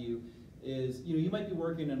highlight to you is, you might be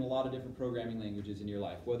working in a lot of different programming languages in your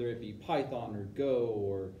life, whether it be Python or Go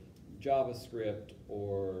or JavaScript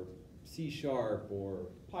or C# or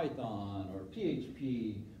Python or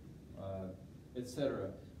PHP,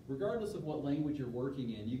 etc. Regardless of what language you're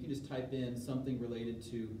working in, you can just type in something related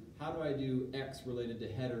to how do I do X related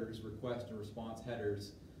to headers, request and response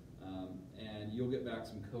headers, and you'll get back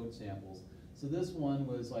some code samples. So this one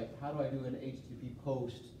was like, how do I do an HTTP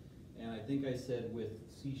post? And I think I said with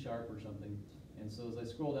C# or something. And so as I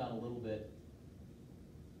scroll down a little bit,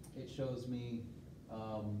 it shows me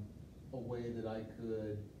a way that I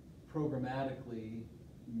could programmatically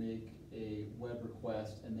make a web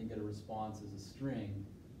request and then get a response as a string.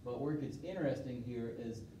 But where it gets interesting here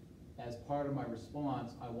is, as part of my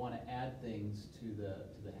response, I want to add things to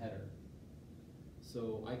the header.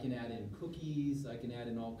 So I can add in cookies, I can add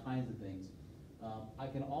in all kinds of things.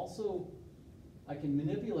 I can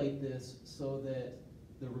manipulate this so that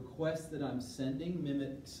the request that I'm sending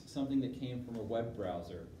mimics something that came from a web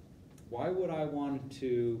browser. Why would I want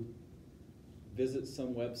to visit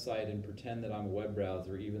some website and pretend that I'm a web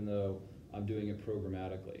browser even though I'm doing it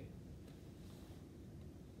programmatically?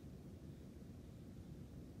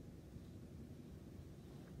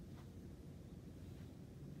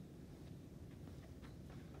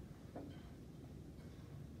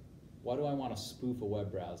 Why do I want to spoof a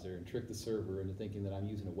web browser and trick the server into thinking that I'm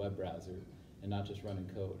using a web browser and not just running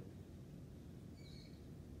code?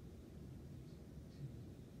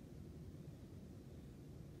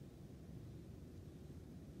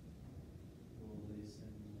 Will they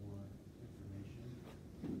send more information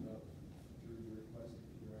through the request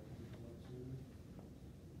directly to the web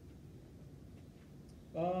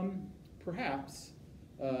server? Perhaps.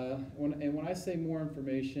 When I say more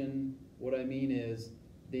information, what I mean is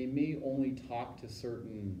they may only talk to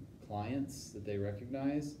certain clients that they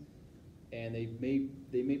recognize, and they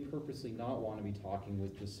may purposely not want to be talking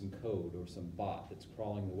with just some code or some bot that's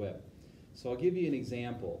crawling the web. So I'll give you an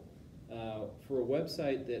example. For a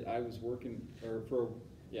website that I was working, or for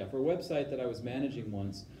a website that I was managing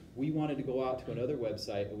once, we wanted to go out to another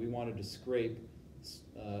website and we wanted to scrape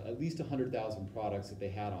at least 100,000 products that they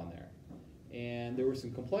had on there. And there were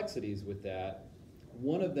some complexities with that.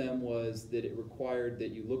 One of them was that it required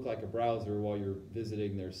that you look like a browser while you're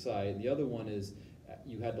visiting their site. The other one is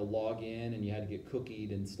you had to log in and you had to get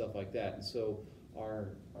cookied and stuff like that. And so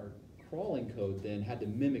our crawling code then had to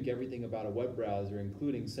mimic everything about a web browser,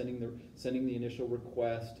 including sending the initial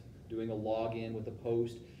request, doing a login with a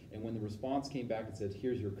post, and when the response came back and said,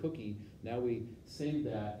 here's your cookie, now we save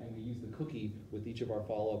that and we use the cookie with each of our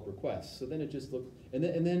follow-up requests. So then it just looked,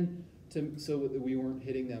 so that we weren't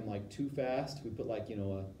hitting them like too fast, we put like,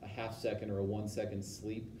 a half second or a 1 second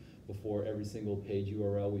sleep before every single page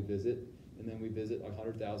URL we visit. and then we visit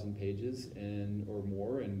 100,000 pages or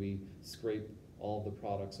more, and we scrape all of the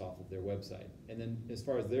products off of their website. And then as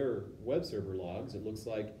far as their web server logs, it looks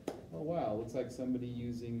like, oh wow, it looks like somebody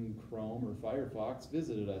using Chrome or Firefox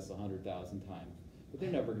visited us 100,000 times. But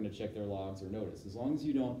they're never going to check their logs or notice. As long as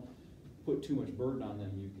you don't put too much burden on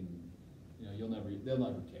them, they'll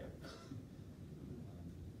never care.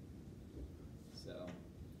 So,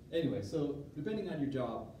 anyway, so depending on your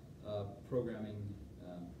job, programming,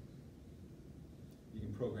 you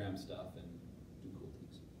can program stuff and do cool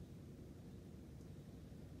things.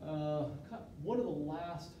 One of the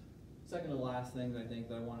second to last things I think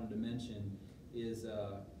that I wanted to mention is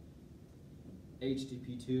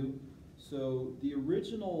HTTP2. So the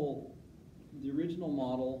original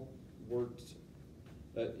model worked.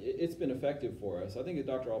 It's been effective for us. I think that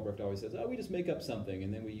Dr. Albrecht always says, "Oh, we just make up something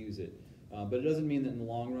and then we use it," but it doesn't mean that in the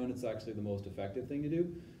long run it's actually the most effective thing to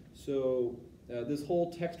do. So this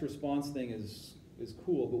whole text response thing is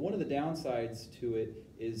cool, but one of the downsides to it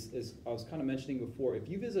is, as I was kind of mentioning before, if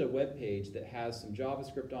you visit a web page that has some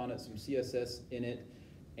JavaScript on it, some CSS in it,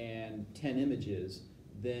 and 10 images,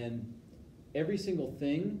 then every single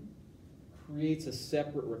thing creates a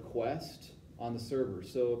separate request on the server.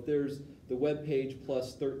 So if there's the web page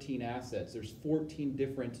plus 13 assets, there's 14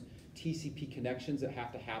 different TCP connections that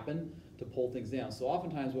have to happen to pull things down. So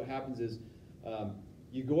oftentimes what happens is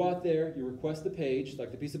you go out there, you request the page,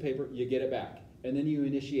 like the piece of paper, you get it back. And then you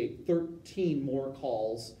initiate 13 more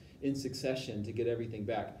calls in succession to get everything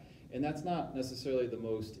back. And that's not necessarily the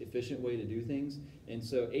most efficient way to do things. And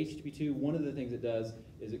so HTTP2, one of the things it does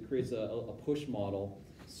is it creates a push model.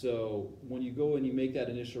 So when you go and you make that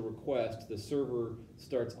initial request, the server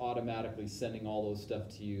starts automatically sending all those stuff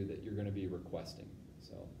to you that you're going to be requesting.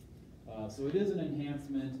 So it is an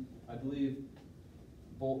enhancement. I believe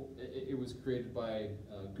it was created by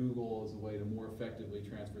Google as a way to more effectively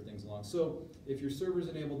transfer things along. So if your server's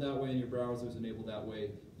enabled that way and your browser's enabled that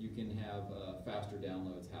way, you can have faster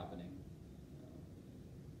downloads happening.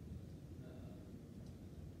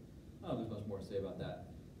 I don't know if there's much more to say about that.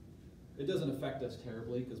 It doesn't affect us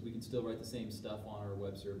terribly because we can still write the same stuff on our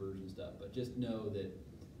web servers and stuff, but just know that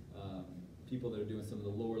people that are doing some of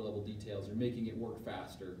the lower level details are making it work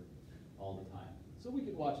faster all the time. So we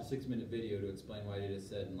could watch a 6-minute video to explain what I just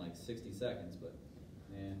said in like 60 seconds, but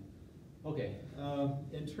okay.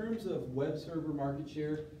 In terms of web server market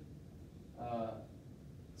share,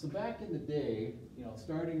 so back in the day,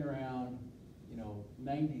 starting around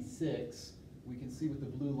 96, we can see with the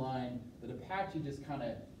blue line that Apache just kind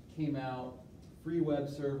of came out, free web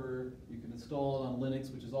server, you can install it on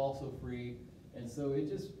Linux, which is also free, and so it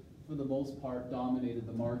just, for the most part, dominated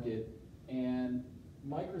the market, and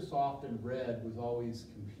Microsoft and Red was always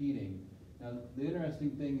competing. Now, the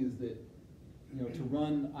interesting thing is that, to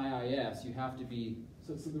run IIS, you have to be,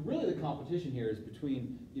 really the competition here is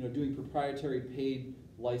between, doing proprietary paid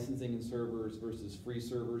licensing and servers versus free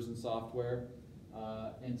servers and software,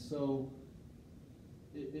 and so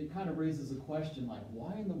it kind of raises a question like,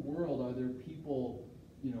 why in the world are there people,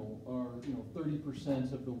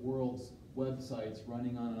 30% of the world's websites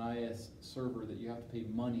running on an IIS server that you have to pay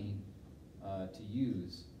money to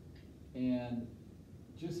use? And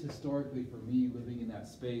just historically for me, living in that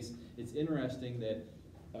space, it's interesting that,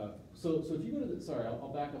 so if you go to sorry,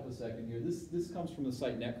 I'll back up a second here. This comes from the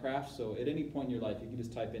site Netcraft, so at any point in your life, you can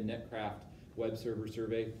just type in Netcraft web server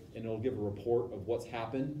survey, and it'll give a report of what's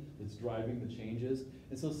happened that's driving the changes.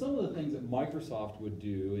 And so some of the things that Microsoft would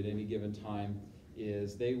do at any given time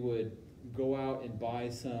is they would go out and buy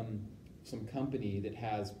some company that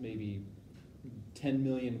has maybe 10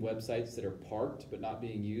 million websites that are parked but not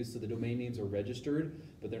being used, so the domain names are registered,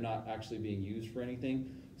 but they're not actually being used for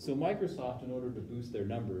anything. So Microsoft, in order to boost their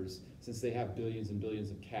numbers, since they have billions and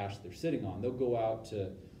billions of cash they're sitting on, they'll go out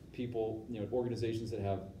to people, organizations that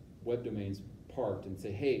have web domains parked and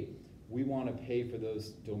say, hey, we want to pay for those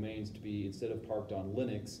domains to be, instead of parked on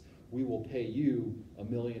Linux, we will pay you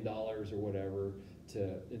 $1 million or whatever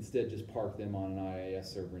to instead just park them on an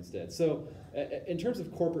IIS server instead. So in terms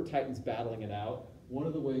of corporate titans battling it out, one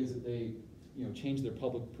of the ways that they change their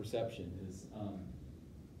public perception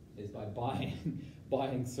is by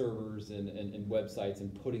buying servers and websites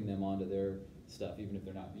and putting them onto their stuff, even if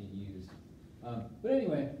they're not being used. But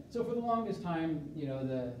anyway, so for the longest time,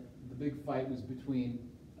 the big fight was between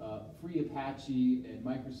free Apache and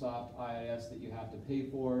Microsoft IIS that you have to pay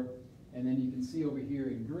for. And then you can see over here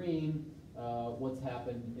in green what's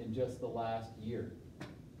happened in just the last year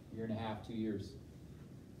and a half, 2 years.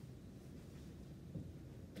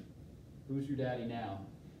 Who's your daddy now?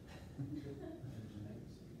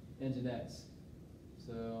 Nginx.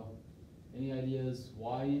 So any ideas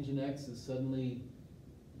why Nginx is suddenly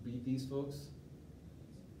beat these folks?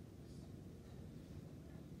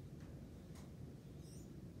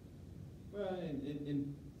 Well,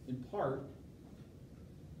 in part,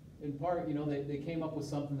 you know, they came up with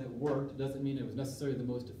something that worked. It doesn't mean it was necessarily the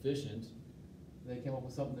most efficient. They came up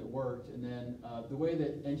with something that worked, and then the way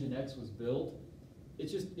that Nginx was built, it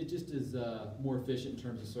just is more efficient in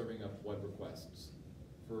terms of serving up web requests.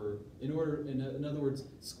 In other words,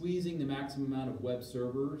 squeezing the maximum amount of web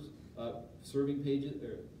servers, serving pages,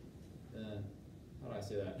 or how do I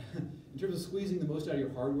say that? In terms of squeezing the most out of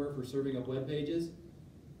your hardware for serving up web pages,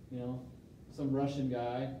 you know, some Russian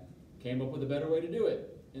guy came up with a better way to do it.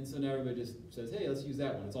 And so now everybody just says, hey, let's use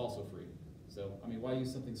that one, it's also free. So, I mean, why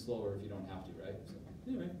use something slower if you don't have to, right? So,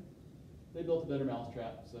 anyway, they built a better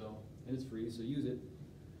mousetrap, so, and it's free, so use it.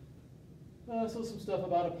 So some stuff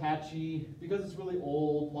about Apache, because it's really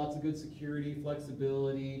old, lots of good security,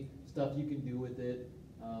 flexibility, stuff you can do with it.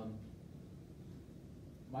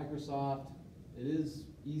 Microsoft, it is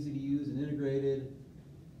easy to use and integrated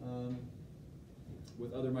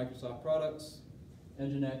with other Microsoft products.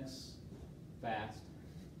 Nginx, fast,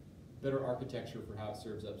 better architecture for how it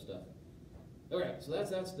serves up stuff. Okay, so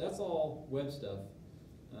that's all web stuff.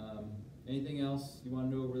 Anything else you want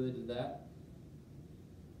to know related to that?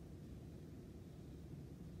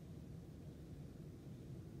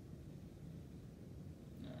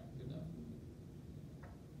 All right, good enough.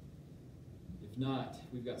 If not,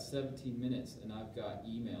 we've got 17 minutes, and I've got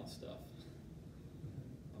email stuff.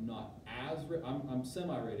 I'm not I'm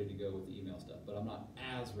semi-ready to go with the email stuff, but I'm not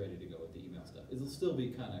as ready to go with the email stuff. It'll still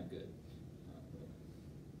be kind of good.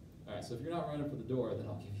 All right, so if you're not running for the door, then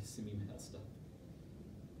I'll give you some email stuff.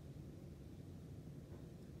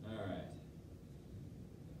 All right.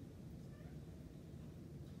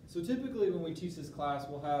 So typically when we teach this class,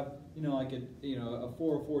 we'll have, you know, like a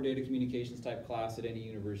 404 data communications type class at any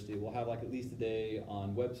university. We'll have like at least a day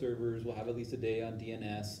on web servers. We'll have at least a day on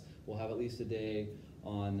DNS. We'll have at least a day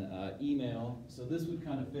on email. So this would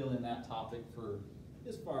kind of fill in that topic for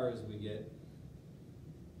as far as we get.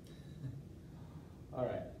 All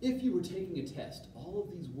right, if you were taking a test, all of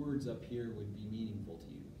these words up here would be meaningful to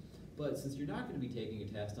you. But since you're not going to be taking a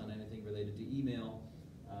test on anything related to email,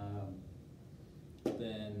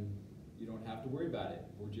 then you don't have to worry about it.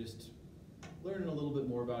 We're just learning a little bit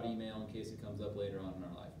more about email in case it comes up later on in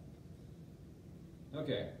our life.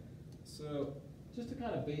 Okay, so just to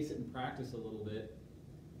kind of base it in practice a little bit,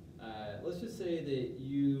 let's just say that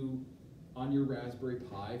you, on your Raspberry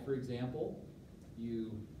Pi, for example,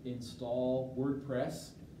 you install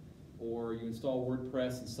WordPress, or you install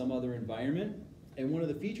WordPress in some other environment, and one of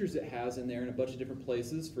the features it has in there in a bunch of different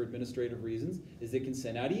places for administrative reasons is it can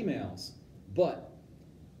send out emails. But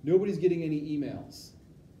nobody's getting any emails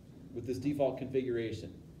with this default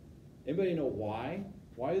configuration. Anybody know why?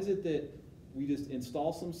 Why is it that we just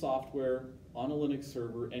install some software on a Linux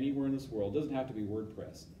server anywhere in this world? It doesn't have to be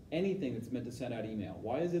WordPress. Anything that's meant to send out email.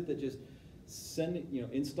 Why is it that just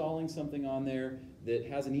installing something on there that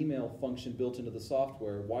has an email function built into the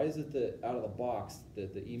software, why is it that out of the box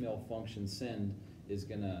that the email function send is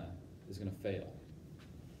gonna fail?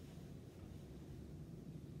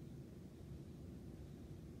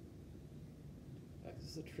 This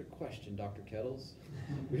is a trick question, Dr. Kettles.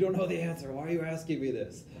 We don't know the answer. Why are you asking me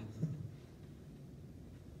this?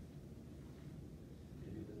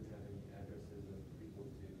 Maybe it doesn't have any addresses of people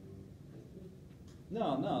to.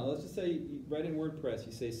 No. Let's just say you write in WordPress.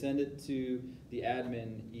 You say send it to the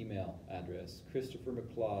admin email address,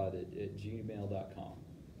 christophermccloud@gmail.com.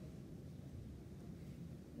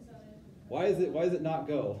 Why is it not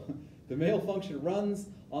go? The mail function runs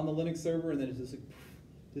on the Linux server and then it just like,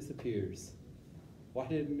 disappears. Why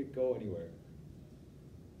didn't it go anywhere?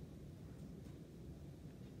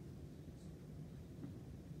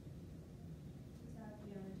 Does that have to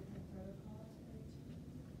be on a different protocol?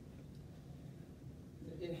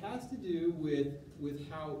 It has to do with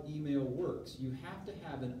how email works. You have to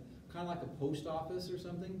have kind of like a post office or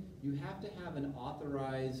something, you have to have an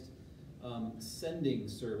authorized sending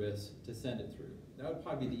service to send it through. That would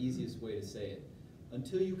probably be the easiest way to say it.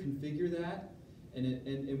 Until you configure that, and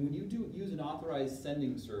when you do use an authorized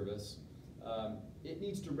sending service, it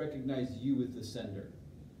needs to recognize you as the sender.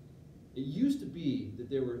 It used to be that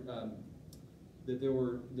there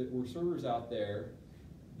were servers out there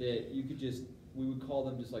that you could just, we would call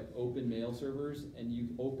them just like open mail servers, and you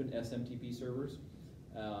open SMTP servers,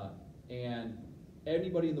 and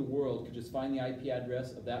anybody in the world could just find the IP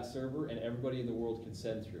address of that server, and everybody in the world can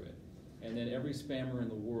send through it. And then every spammer in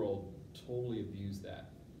the world totally abused that.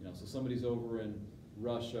 So somebody's over in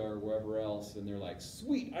Russia or wherever else, and they're like,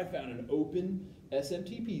 sweet, I found an open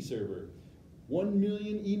SMTP server. 1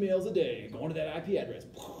 million emails a day going to that IP address.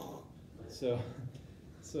 So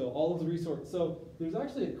all of the resources. So there's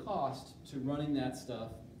actually a cost to running that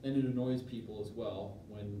stuff, and it annoys people as well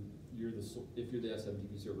when you're if you're the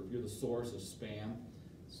SMTP server, if you're the source of spam.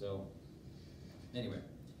 So anyway,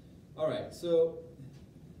 all right. So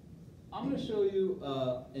I'm going to show you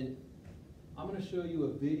a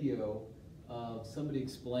video of somebody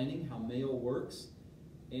explaining how mail works.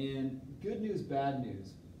 And good news, bad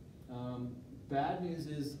news. Bad news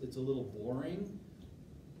is it's a little boring.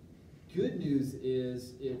 Good news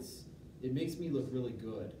is it makes me look really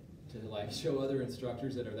good to like show other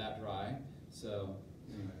instructors that are that dry. So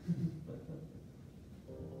anyway.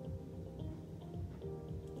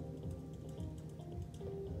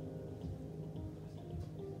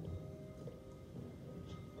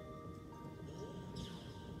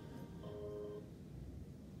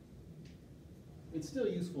 It's still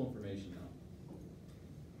useful information though.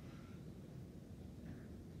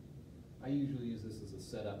 I usually use this as a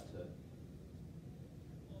setup to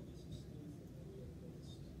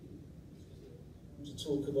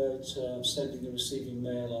talk about sending and receiving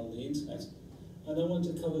mail on the internet. And I want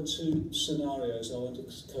to cover two scenarios. I want to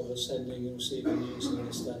cover sending and receiving using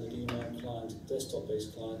a standard email client,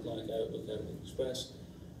 desktop-based client like Outlook, Outlook Express,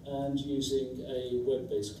 and using a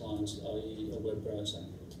web-based client, i.e. a web browser.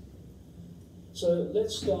 So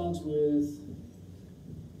let's start with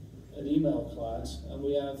an email client, and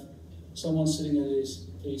we have someone sitting at his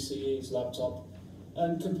PC, his laptop,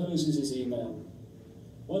 and composes his email.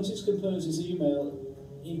 Once he's composed his email,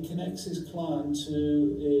 he connects his client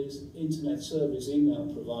to his internet service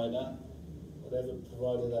email provider, whatever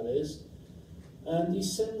provider that is, and he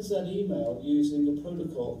sends that email using a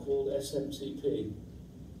protocol called SMTP,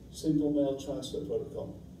 Simple Mail Transfer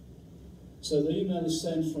Protocol. So the email is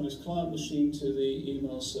sent from his client machine to the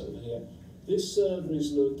email server here. This server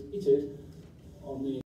is located on the